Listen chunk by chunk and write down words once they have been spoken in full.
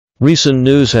Recent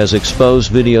news has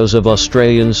exposed videos of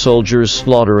Australian soldiers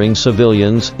slaughtering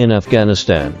civilians in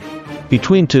Afghanistan.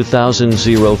 Between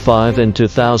 2005 and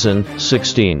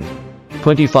 2016,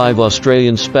 25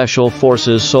 Australian Special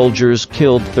Forces soldiers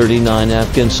killed 39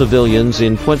 Afghan civilians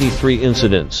in 23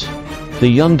 incidents, the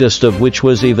youngest of which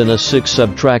was even a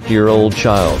 6-year-old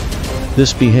child.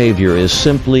 This behavior is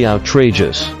simply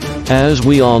outrageous. As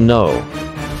we all know,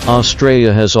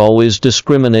 Australia has always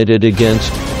discriminated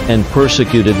against and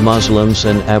persecuted Muslims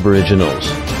and Aboriginals.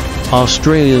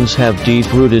 Australians have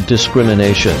deep-rooted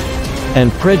discrimination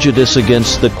and prejudice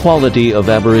against the quality of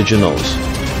Aboriginals.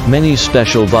 Many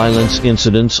special violence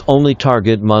incidents only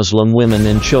target Muslim women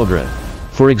and children.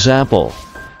 For example,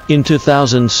 in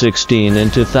 2016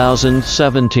 and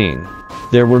 2017,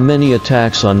 there were many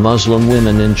attacks on Muslim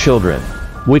women and children,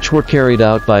 which were carried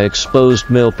out by exposed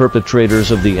male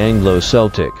perpetrators of the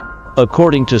Anglo-Celtic.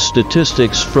 According to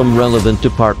statistics from relevant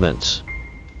departments,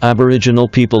 Aboriginal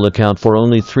people account for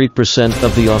only 3%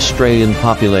 of the Australian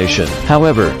population.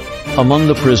 However, among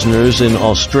the prisoners in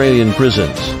Australian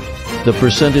prisons, the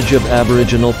percentage of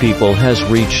Aboriginal people has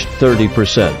reached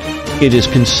 30%. It is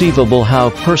conceivable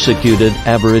how persecuted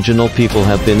Aboriginal people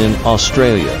have been in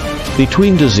Australia.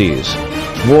 Between disease,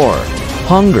 war,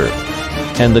 hunger,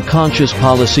 and the conscious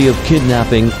policy of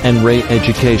kidnapping and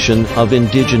re-education of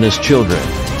Indigenous children,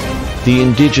 the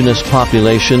Indigenous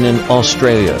population in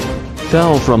Australia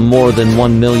fell from more than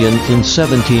 1 million in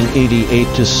 1788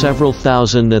 to several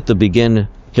thousand at the beginning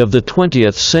of the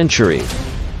 20th century.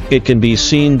 It can be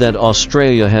seen that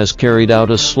Australia has carried out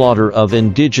a slaughter of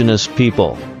Indigenous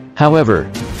people. However,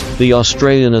 the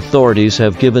Australian authorities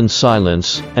have given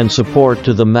silence and support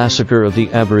to the massacre of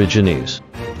the Aborigines,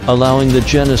 allowing the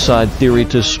genocide theory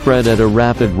to spread at a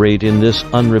rapid rate in this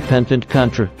unrepentant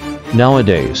country.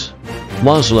 Nowadays,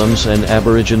 Muslims and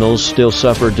Aboriginals still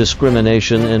suffer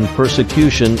discrimination and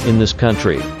persecution in this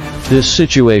country. This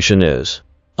situation is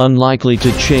unlikely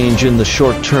to change in the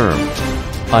short term.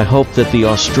 I hope that the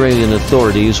Australian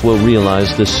authorities will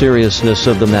realize the seriousness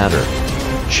of the matter,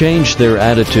 change their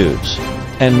attitudes,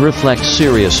 and reflect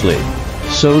seriously,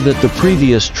 so that the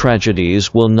previous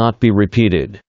tragedies will not be repeated.